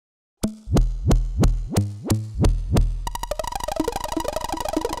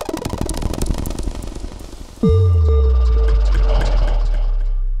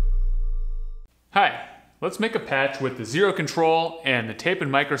Let's make a patch with the zero control and the tape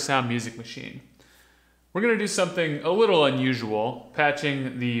and Microsound music machine. We're going to do something a little unusual,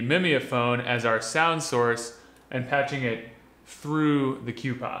 patching the Mimeophon as our sound source and patching it through the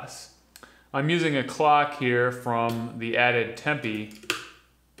QPAS. I'm using a clock here from the added tempi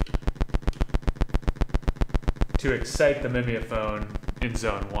to excite the Mimeophon in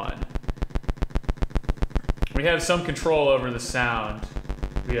zone 1. We have some control over the sound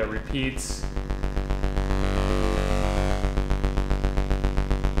via repeats,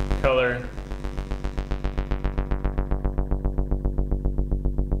 color,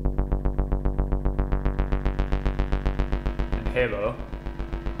 and halo.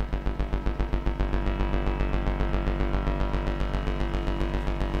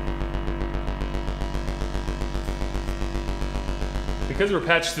 Because we're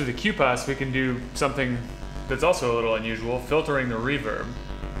patched through the QPAS, we can do something that's also a little unusual, filtering the reverb.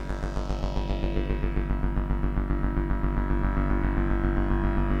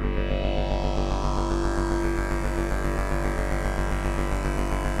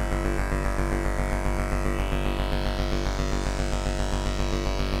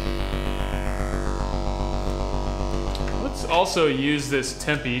 Let's also use this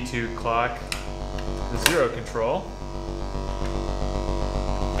tempi to clock the zero control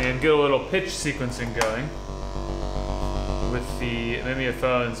and get a little pitch sequencing going with the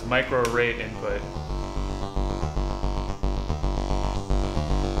Mimeophon's micro rate input.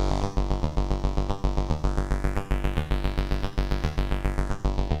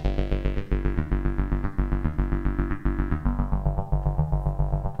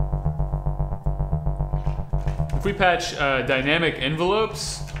 If we patch dynamic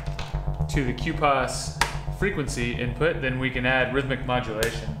envelopes to the QPAS frequency input, then we can add rhythmic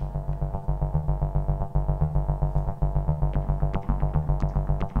modulation.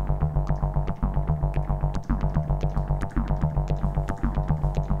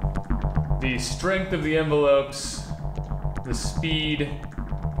 The strength of the envelopes, the speed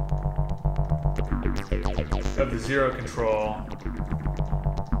of the zero control,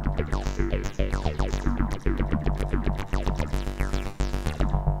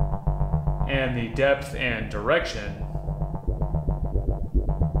 and the depth and direction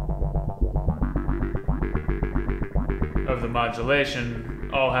of the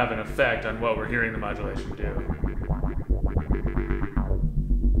modulation all have an effect on what we're hearing the modulation do.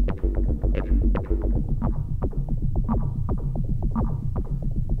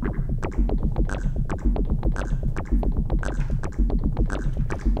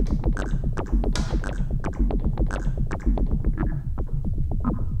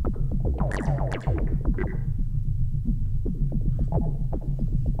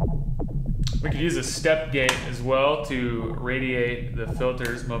 We could use a step gate as well to radiate the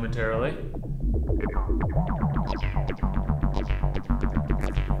filters momentarily.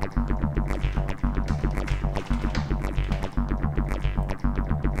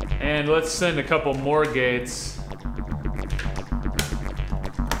 And let's send a couple more gates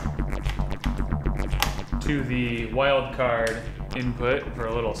to the wildcard input for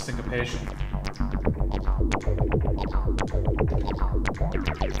a little syncopation.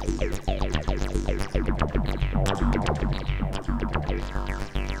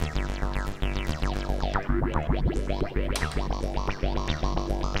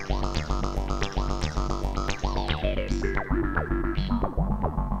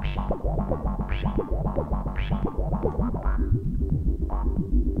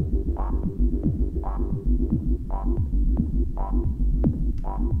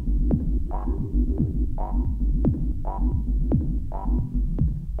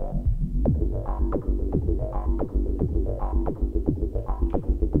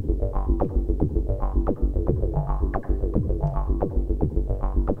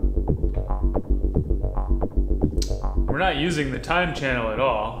 We're not using the time channel at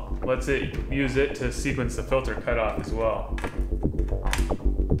all. Let's use it to sequence the filter cutoff as well.